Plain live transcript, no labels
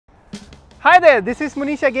Hi there, this is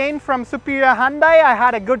Munesh again from Superior Hyundai. I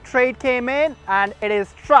had a good trade came in and it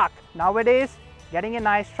is truck. Nowadays, getting a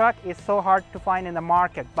nice truck is so hard to find in the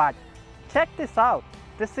market, but check this out.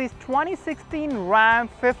 This is 2016 Ram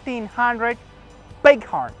 1500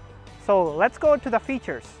 Bighorn. So let's go to the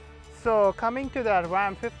features. So coming to the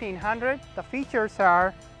Ram 1500, the features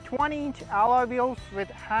are 20-inch alloy wheels with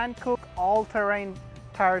hand-cooked all-terrain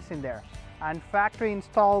tires in there, and factory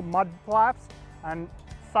installed mud flaps and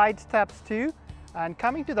side steps too. And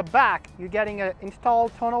coming to the back, you're getting an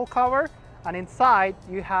installed tonneau cover, and inside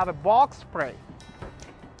you have a box spray.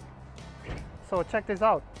 So check this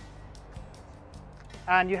out.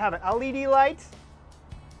 And you have an LED lights,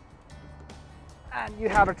 and you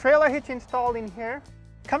have a trailer hitch installed in here.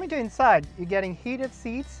 Coming to inside, you're getting heated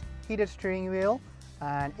seats, heated steering wheel,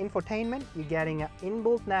 and infotainment. You're getting an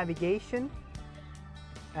inbuilt navigation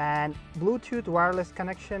and Bluetooth wireless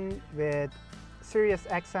connection with Sirius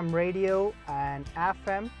XM radio and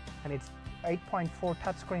FM, and it's 8.4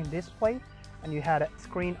 touchscreen display, and you had a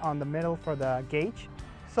screen on the middle for the gauge.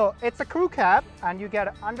 So it's a crew cab, and you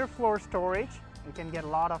get underfloor storage. You can get a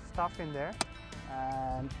lot of stuff in there,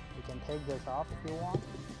 and you can take this off if you want.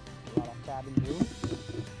 A lot of cabin room,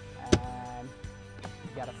 and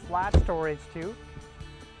you got a flat storage too.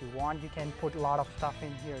 If you want, you can put a lot of stuff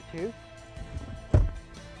in here too.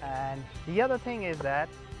 And the other thing is that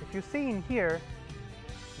if you see in here,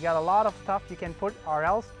 you got a lot of stuff you can put, or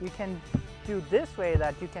else you can do this way,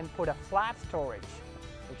 that you can put a flat storage,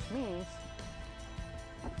 which means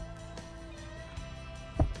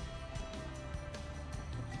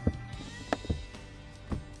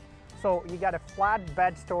so you got a flat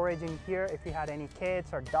bed storage in here. If you had any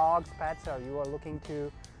kids or dogs, pets, or you are looking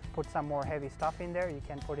to put some more heavy stuff in there, you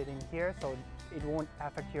can put it in here, so it won't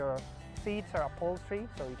affect your seats or upholstery,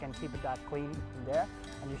 so you can keep it that clean in there.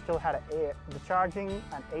 And you still had the charging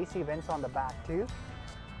and AC vents on the back too.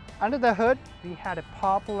 Under the hood, we had a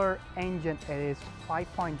popular engine. It is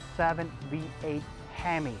 5.7 V8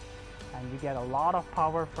 Hemi, and you get a lot of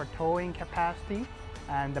power for towing capacity,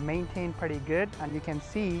 and the maintain pretty good, and you can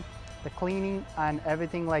see the cleaning and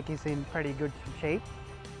everything like is in pretty good shape.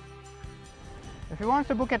 If you want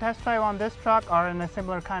to book a test drive on this truck or in a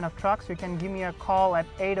similar kind of trucks, you can give me a call at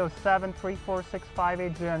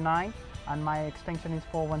 807-346-5809, and my extension is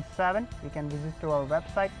 417. You can visit to our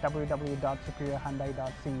website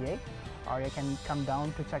www.superiorhyundai.ca, or you can come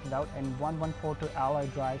down to check it out in 1142 Alloy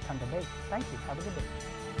Drive, Thunder Bay. Thank you. Have a good day.